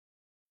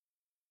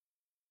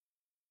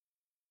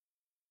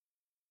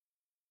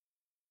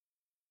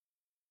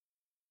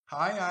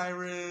Hi,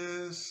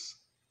 Iris.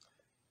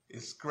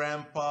 It's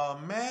Grandpa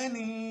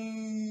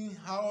Manny.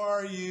 How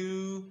are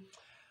you?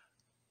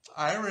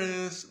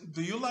 Iris,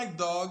 do you like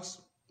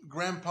dogs?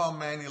 Grandpa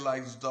Manny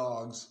likes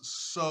dogs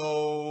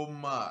so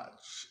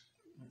much.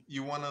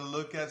 You want to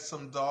look at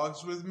some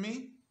dogs with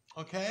me?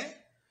 Okay?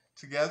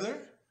 Together?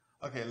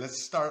 Okay,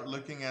 let's start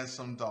looking at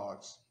some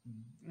dogs.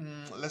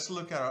 Let's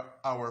look at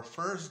our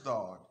first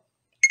dog.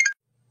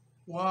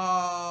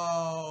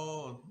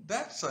 Wow,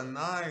 that's a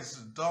nice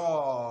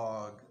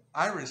dog.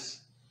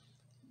 Iris,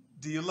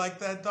 do you like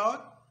that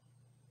dog?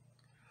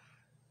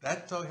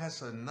 That dog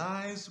has a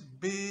nice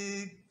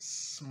big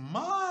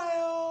smile.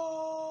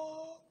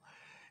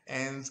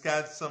 And it's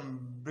got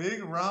some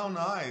big round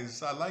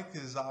eyes. I like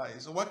his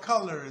eyes. What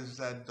color is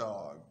that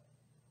dog?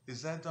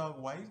 Is that dog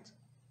white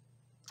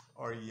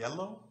or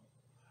yellow?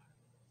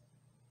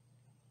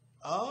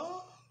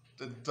 Oh,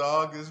 the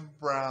dog is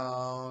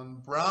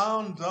brown.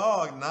 Brown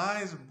dog.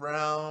 Nice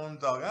brown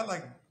dog. I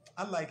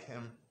like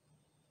him.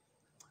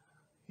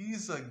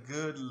 He's a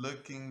good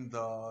looking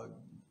dog.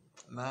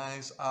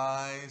 Nice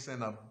eyes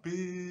and a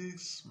big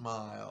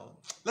smile.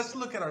 Let's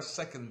look at our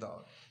second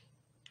dog.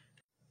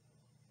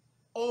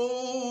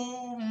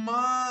 Oh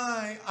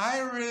my,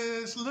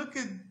 Iris, look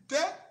at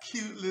that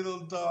cute little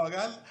dog.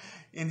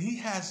 And he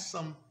has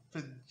some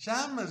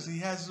pajamas. He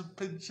has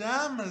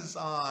pajamas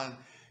on.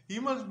 He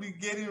must be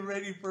getting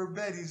ready for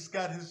bed. He's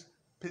got his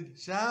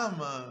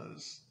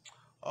pajamas.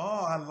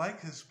 Oh, I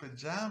like his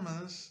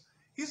pajamas.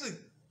 He's a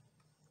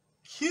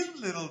cute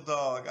little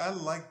dog. I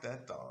like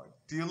that dog.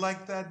 Do you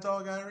like that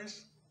dog,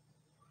 Iris?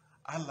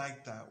 I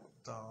like that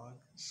dog.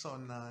 So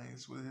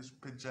nice with his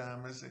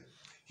pajamas.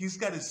 He's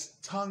got his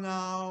tongue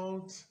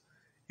out.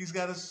 He's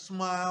got a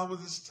smile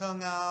with his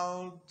tongue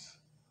out.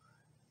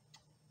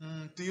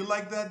 Do you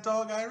like that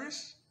dog,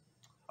 Iris?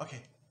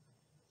 Okay.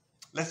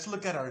 Let's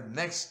look at our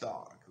next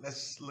dog.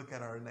 Let's look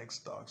at our next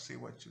dog. See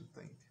what you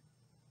think.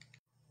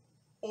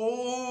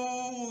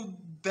 Oh,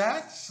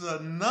 that's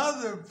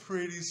another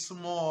pretty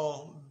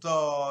small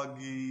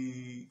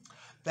doggy.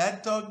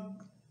 That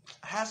dog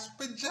has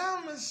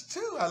pajamas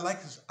too. I like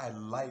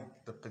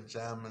the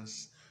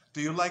pajamas.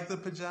 Do you like the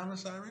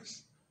pajamas,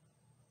 Iris?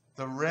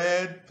 The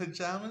red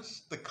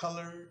pajamas, the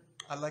color,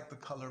 I like the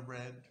color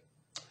red.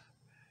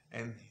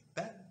 And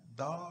that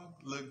dog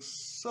looks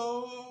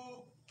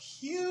so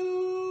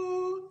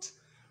cute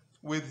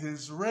with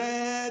his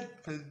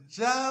red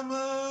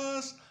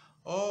pajamas.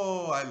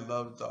 Oh, I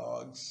love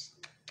dogs.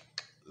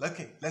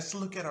 Okay, let's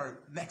look at our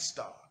next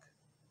dog.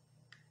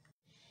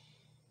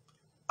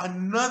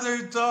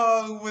 Another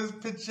dog with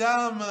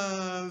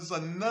pajamas.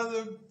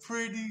 Another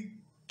pretty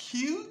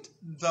cute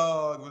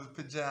dog with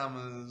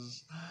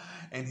pajamas.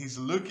 And he's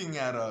looking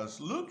at us.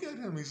 Look at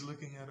him. He's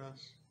looking at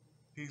us.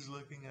 He's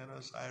looking at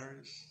us,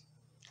 Iris.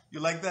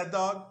 You like that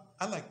dog?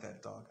 I like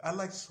that dog. I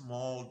like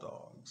small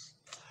dogs.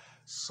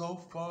 So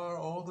far,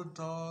 all the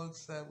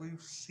dogs that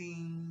we've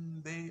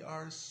seen, they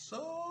are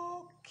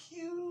so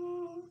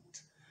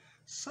cute.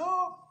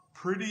 So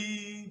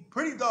pretty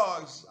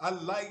dogs. I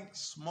like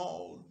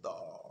small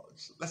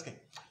dogs.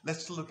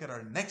 Let's look at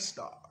our next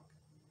dog.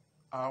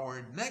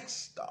 Our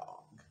next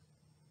dog.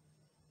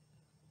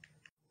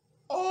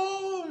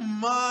 Oh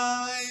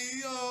my,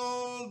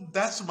 oh,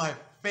 that's my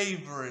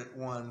favorite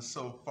one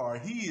so far.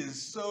 He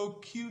is so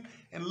cute.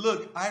 And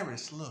look,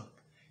 Iris,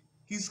 look.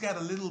 He's got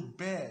a little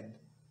bed.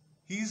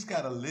 He's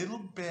got a little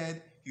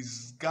bed.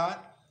 He's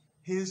got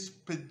his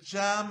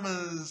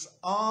pajamas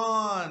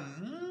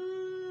on.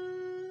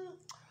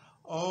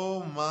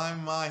 Oh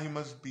my, he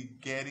must be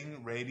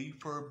getting ready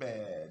for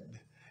bed.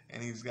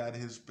 And he's got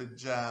his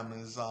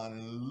pajamas on.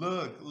 And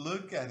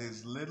look at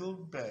his little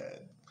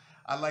bed.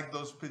 I like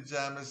those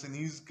pajamas, and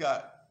he's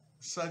got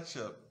such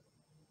a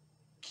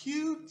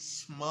cute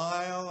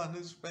smile on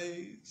his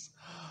face.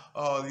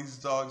 Oh, these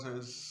dogs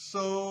are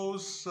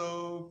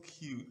so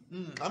cute.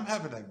 I'm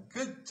having a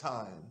good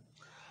time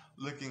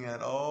looking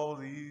at all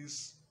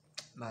these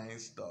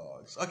nice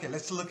dogs. Okay,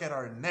 let's look at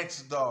our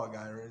next dog,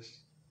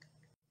 Iris.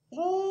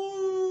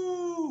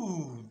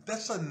 Ooh,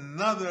 that's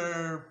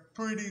another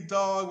pretty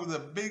dog with a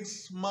big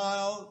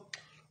smile.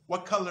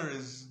 What color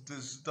is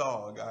this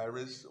dog,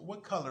 Iris?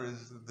 What color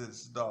is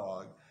this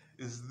dog?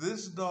 Is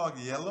this dog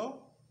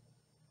yellow?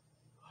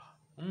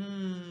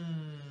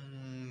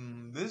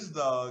 This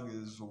dog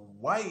is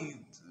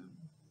white.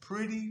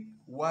 Pretty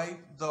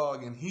white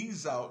dog, and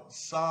he's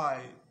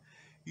outside.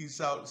 He's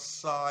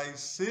outside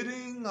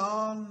sitting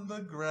on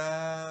the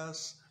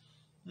grass.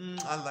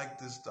 I like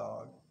this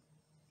dog.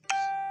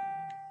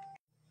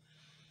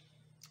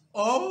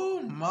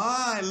 Oh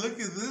my, look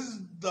at this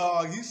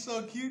dog. He's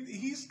so cute.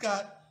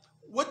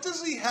 What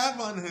does he have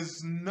on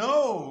his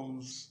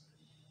nose?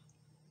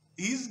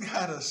 He's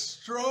got a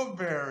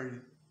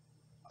strawberry.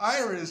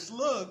 Iris,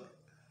 look.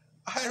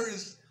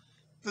 Iris,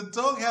 the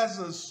dog has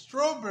a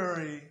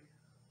strawberry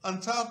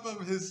on top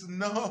of his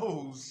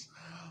nose.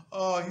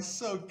 Oh, he's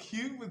so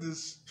cute with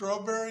his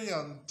strawberry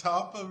on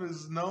top of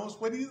his nose.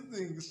 What do you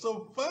think? It's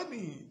so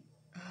funny.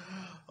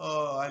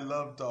 Oh, I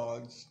love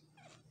dogs.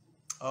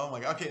 Oh my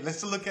God. Okay,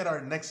 let's look at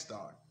our next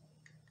dog.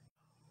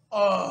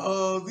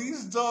 Oh,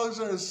 these dogs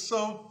are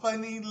so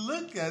funny.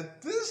 Look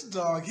at this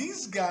dog.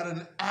 He's got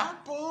an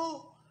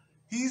apple.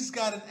 He's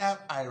got an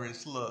apple.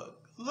 Iris,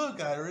 look.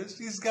 Look, Iris.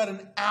 He's got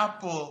an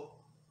apple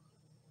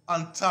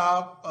on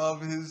top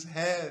of his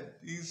head.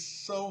 He's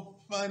so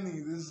funny.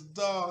 This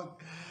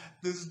dog.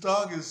 This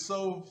dog is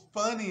so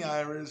funny,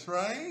 Iris,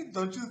 right?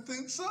 Don't you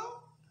think so?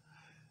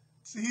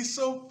 See, he's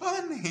so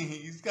funny.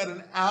 He's got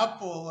an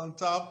apple on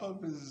top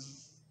of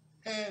his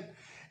head.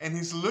 And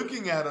he's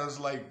looking at us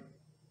like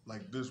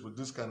this with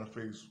this kind of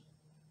face.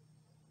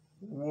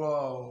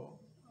 Whoa.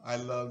 I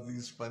love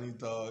these funny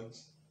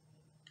dogs.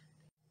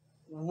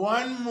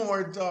 One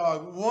more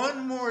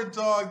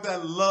dog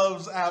that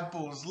loves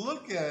apples.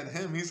 Look at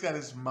him. He's got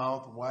his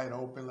mouth wide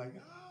open like,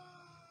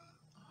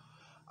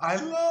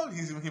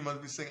 he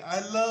must be saying, I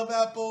love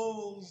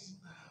apples.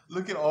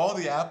 Look at all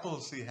the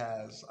apples he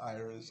has,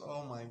 Iris.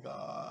 Oh my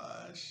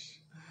gosh.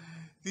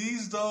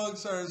 These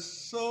dogs are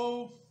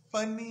so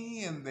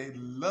funny and they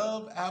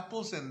love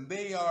apples and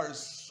they are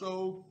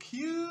so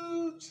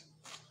cute.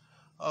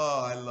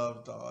 Oh, I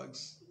love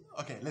dogs.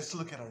 Okay, let's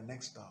look at our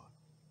next dog.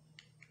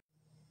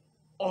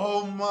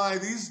 Oh my,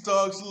 these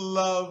dogs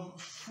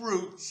love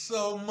fruit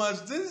so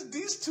much.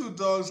 These two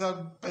dogs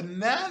have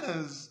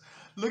bananas.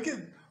 Look at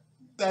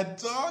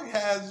that dog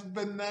has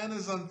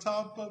bananas on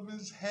top of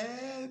his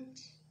head.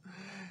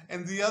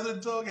 And the other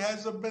dog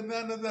has a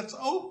banana that's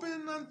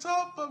open on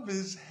top of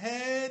his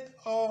head.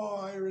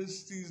 Oh,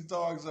 Iris, these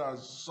dogs are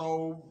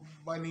so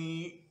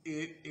funny.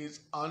 It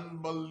is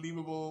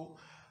unbelievable.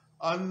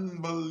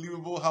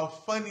 Unbelievable how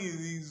funny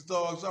these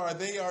dogs are.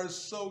 They are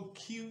so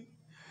cute.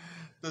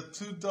 The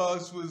two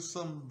dogs with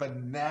some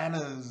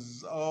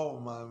bananas. Oh,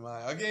 my.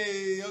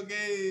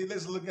 Okay,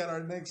 let's look at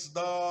our next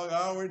dog.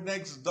 Our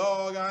next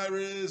dog,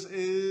 Iris,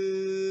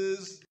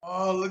 is...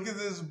 Oh, look at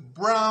this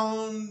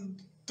brown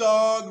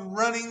dog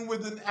running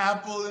with an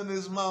apple in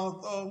his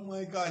mouth. Oh,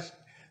 my gosh.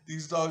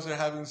 These dogs are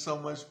having so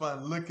much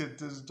fun. Look at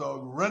this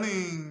dog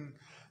running.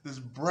 This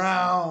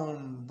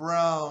brown,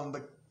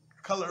 the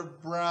color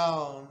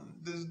brown.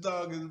 This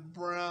dog is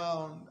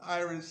brown.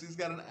 Iris, he's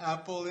got an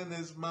apple in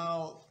his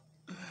mouth.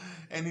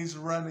 And he's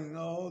running.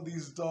 Oh,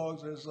 these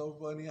dogs are so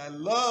funny. I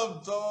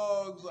love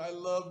dogs. I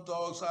love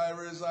dogs,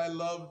 Iris. I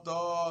love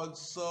dogs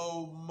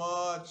so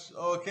much.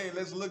 Okay,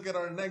 let's look at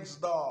our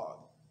next dog.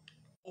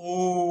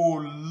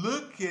 Oh,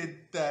 look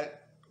at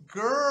that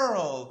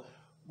girl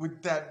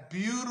with that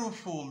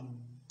beautiful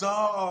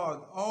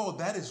dog. Oh,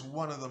 that is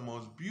one of the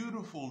most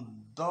beautiful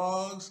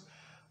dogs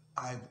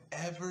I've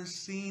ever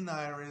seen,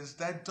 Iris.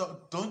 That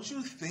dog, don't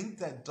you think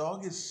that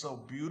dog is so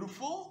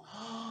beautiful?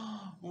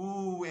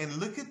 Ooh, and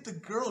look at the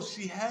girl.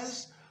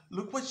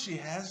 Look what she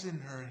has in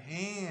her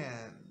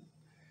hand.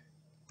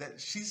 That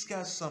she's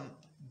got some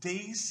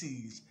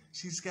daisies.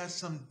 She's got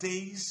some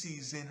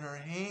daisies in her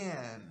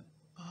hand.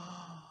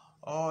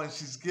 Oh, and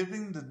she's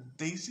giving the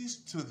daisies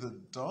to the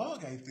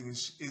dog, I think.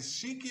 Is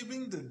she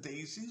giving the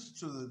daisies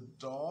to the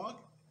dog?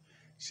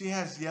 She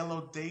has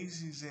yellow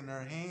daisies in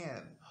her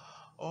hand.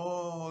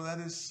 Oh, that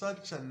is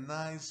such a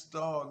nice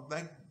dog.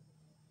 That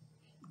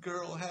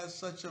girl has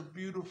such a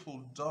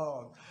beautiful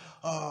dog.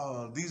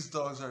 Oh, these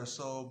dogs are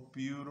so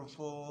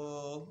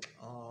beautiful.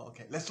 Oh,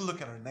 okay, let's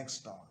look at our next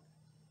dog.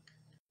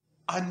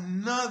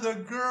 Another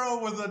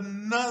girl with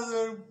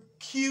another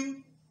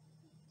cute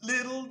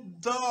little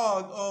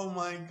dog. Oh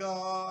my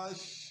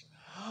gosh.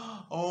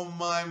 Oh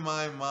my.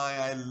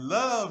 I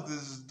love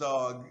this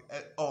dog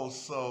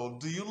also.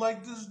 Do you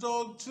like this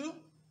dog too,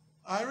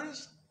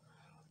 Iris?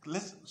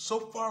 So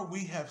far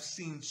we have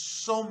seen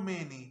so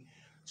many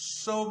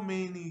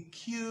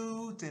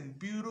cute and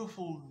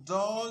beautiful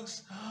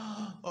dogs.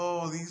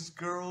 Oh, these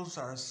girls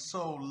are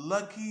so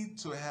lucky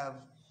to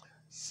have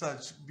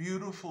such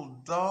beautiful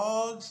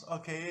dogs.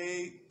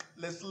 Okay,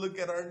 let's look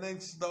at our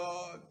next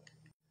dog.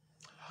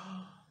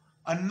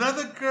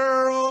 Another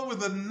girl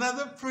with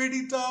another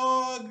pretty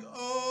dog.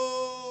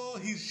 Oh,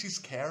 she's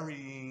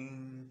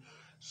carrying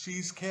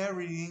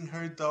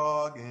her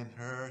dog in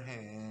her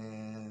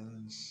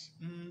hands.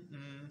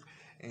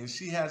 And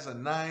she has a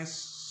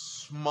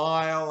nice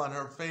smile on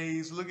her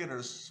face. Look at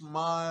her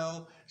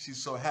smile.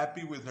 She's so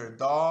happy with her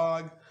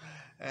dog.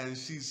 And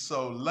she's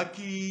so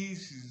lucky.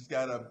 She's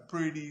got a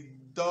pretty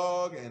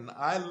dog. And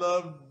I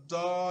love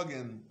dog.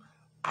 And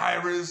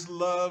Iris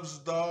loves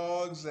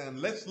dogs.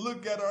 And let's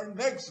look at our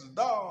next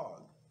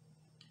dog.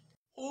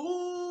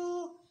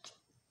 Oh,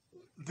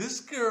 this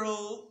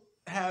girl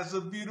has a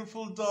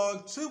beautiful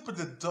dog too. But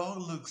the dog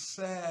looks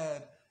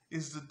sad.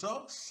 Is the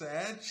dog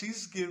sad?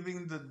 She's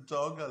giving the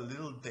dog a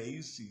little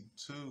daisy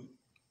too.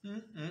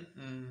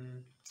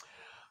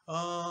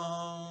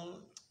 I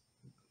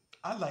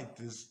like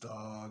this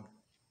dog,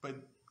 but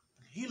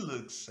he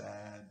looks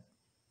sad.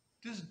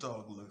 This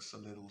dog looks a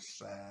little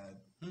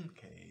sad.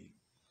 Okay,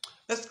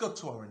 let's go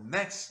to our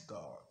next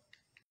dog.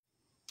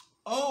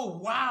 Oh,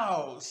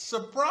 wow,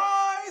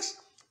 surprise!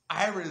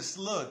 Iris,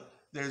 look,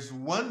 there's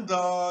one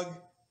dog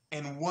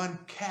and one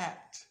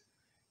cat.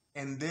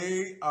 And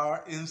they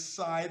are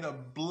inside a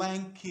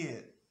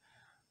blanket.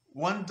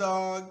 One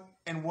dog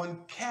and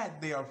one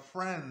cat. They are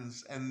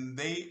friends, and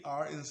they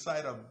are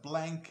inside a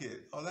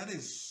blanket. Oh, that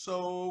is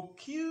so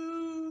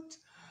cute.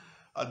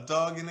 A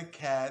dog and a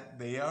cat,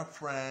 they are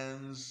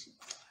friends.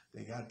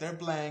 They got their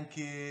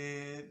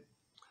blanket.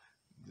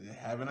 They're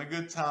having a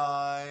good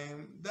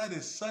time. That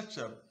is such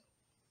a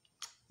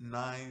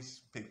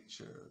nice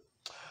picture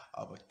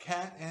of a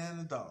cat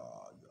and a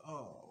dog.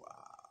 Oh,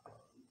 wow.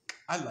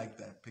 I like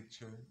that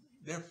picture.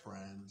 They're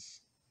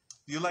friends.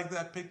 Do you like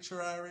that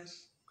picture,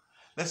 Iris?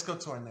 Let's go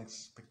to our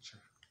next picture.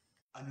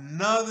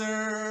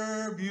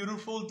 Another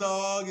beautiful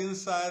dog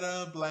inside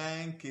a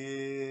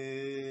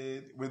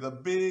blanket with a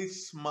big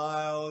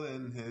smile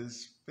in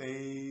his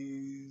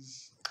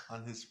face.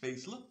 On his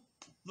face.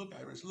 Look,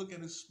 Iris, look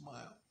at his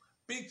smile.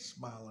 Big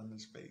smile on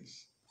his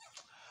face.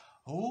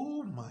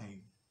 Oh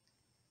my,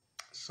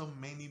 so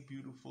many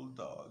beautiful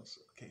dogs.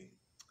 Okay.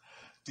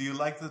 Do you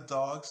like the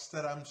dogs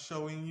that I'm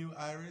showing you,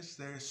 Iris?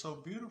 They're so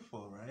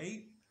beautiful,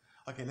 right?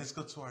 Okay, let's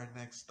go to our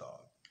next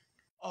dog.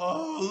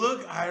 Oh,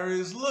 look,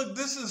 Iris, look,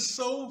 this is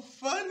so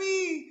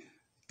funny.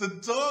 The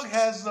dog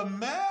has a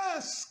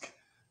mask.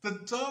 The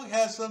dog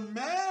has a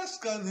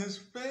mask on his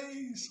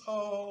face.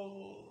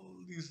 Oh,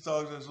 these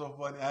dogs are so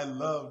funny. I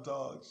love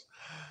dogs.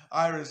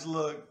 Iris,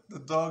 look, the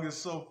dog is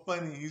so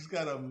funny. He's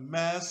got a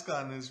mask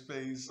on his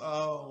face.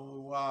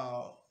 Oh,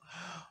 wow.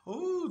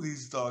 Oh,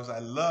 these dogs. I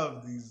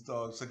love these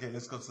dogs. Okay,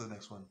 let's go to the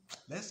next one.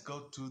 Let's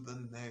go to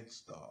the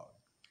next dog.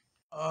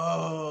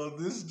 Oh,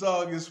 this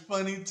dog is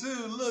funny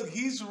too. Look,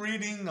 he's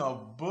reading a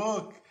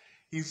book.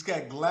 He's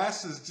got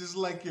glasses just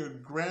like your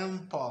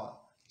grandpa.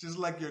 Just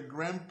like your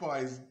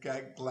grandpa's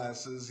got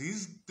glasses.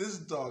 This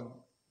dog's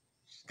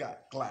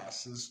got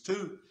glasses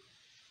too.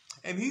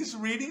 And he's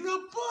reading a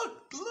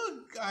book.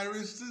 Look,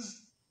 Iris,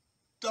 this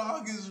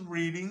dog is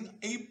reading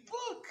a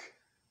book.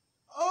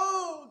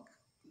 Oh,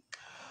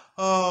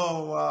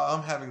 wow.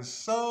 I'm having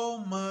so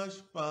much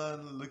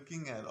fun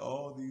looking at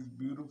all these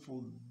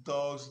beautiful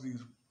dogs,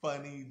 these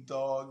funny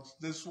dogs.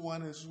 This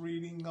one is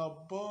reading a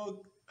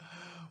book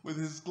with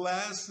his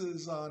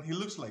glasses on. He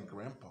looks like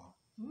Grandpa.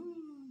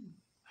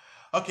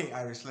 Okay,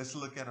 Iris, let's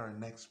look at our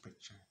next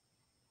picture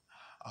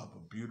of a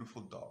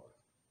beautiful dog.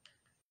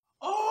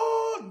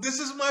 Oh, this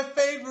is my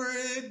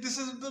favorite. This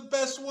is the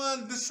best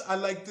one. I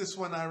like this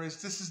one,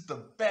 Iris. This is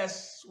the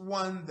best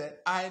one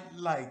that I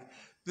like.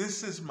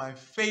 This is my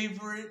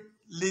favorite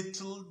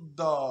little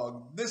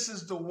dog. This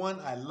is the one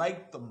I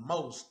like the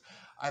most.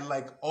 I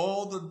like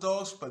all the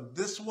dogs, but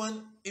this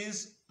one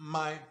is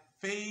my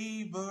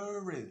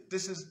favorite.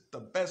 This is the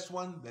best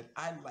one that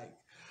I like.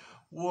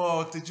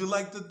 Whoa, did you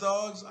like the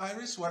dogs,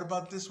 Iris? What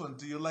about this one?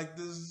 Do you like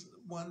this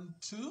one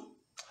too?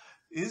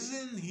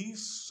 Isn't he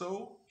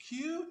so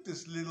cute,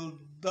 this little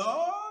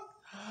dog?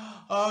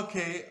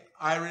 Okay,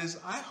 Iris,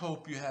 I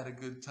hope you had a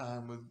good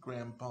time with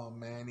Grandpa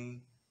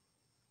Manny,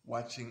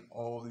 watching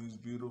all these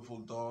beautiful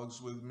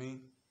dogs with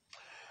me.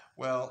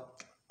 Well,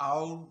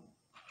 I'll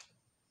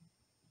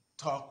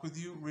talk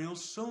with you real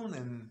soon,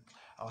 and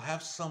I'll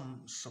have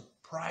some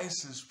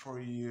surprises for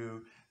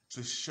you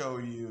to show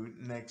you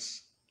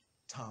next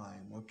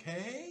time,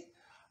 okay?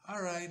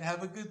 All right,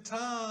 have a good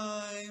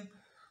time.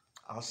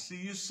 I'll see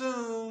you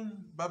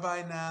soon.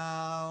 Bye-bye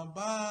now.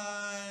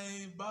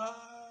 Bye. Bye.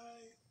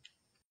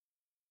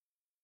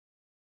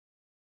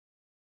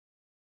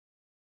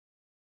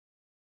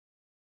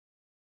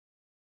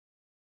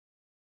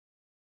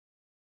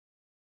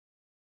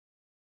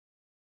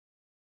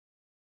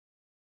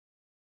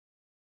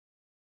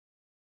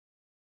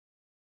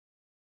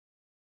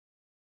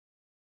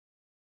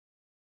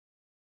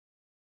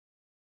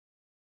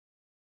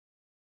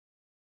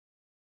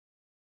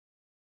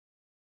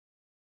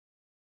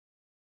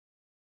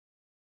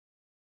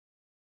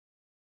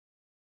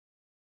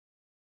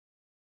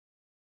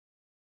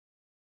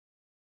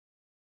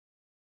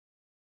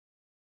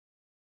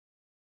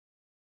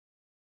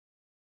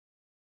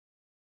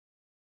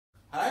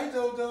 Hi,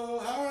 Dodo.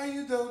 How are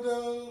you,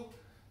 Dodo?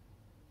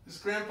 It's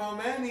Grandpa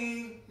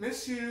Manny.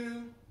 Miss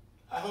you.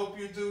 I hope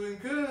you're doing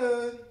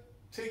good.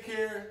 Take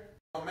care.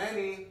 Grandpa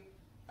Manny,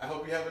 I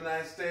hope you have a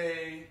nice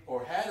day,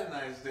 or had a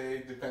nice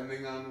day,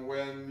 depending on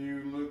when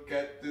you look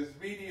at this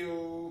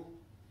video.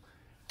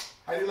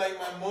 How do you like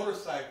my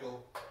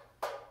motorcycle?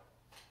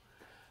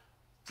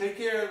 Take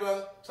care,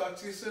 Eva. Talk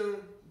to you soon.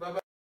 Bye-bye.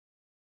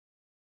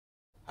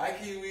 Hi,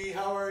 Kiwi.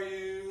 How are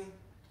you?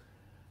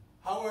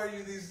 How are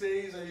you these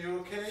days? Are you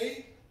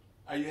okay?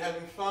 Are you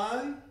having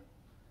fun?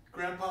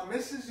 Grandpa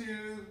misses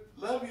you.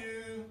 Love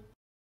you.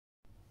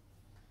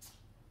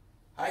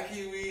 Hi,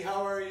 Kiwi.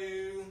 How are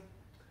you?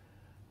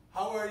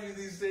 How are you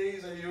these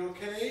days? Are you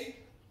okay?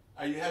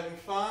 Are you having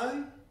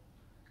fun?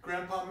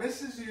 Grandpa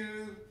misses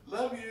you.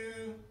 Love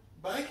you.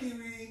 Bye,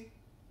 Kiwi.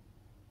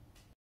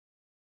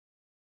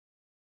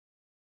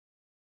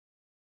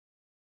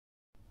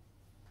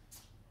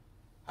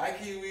 Hi,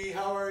 Kiwi.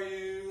 How are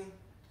you?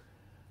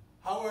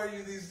 How are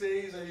you these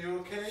days? Are you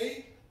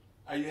okay?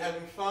 Are you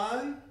having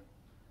fun?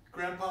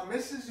 Grandpa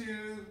misses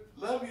you.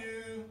 Love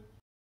you.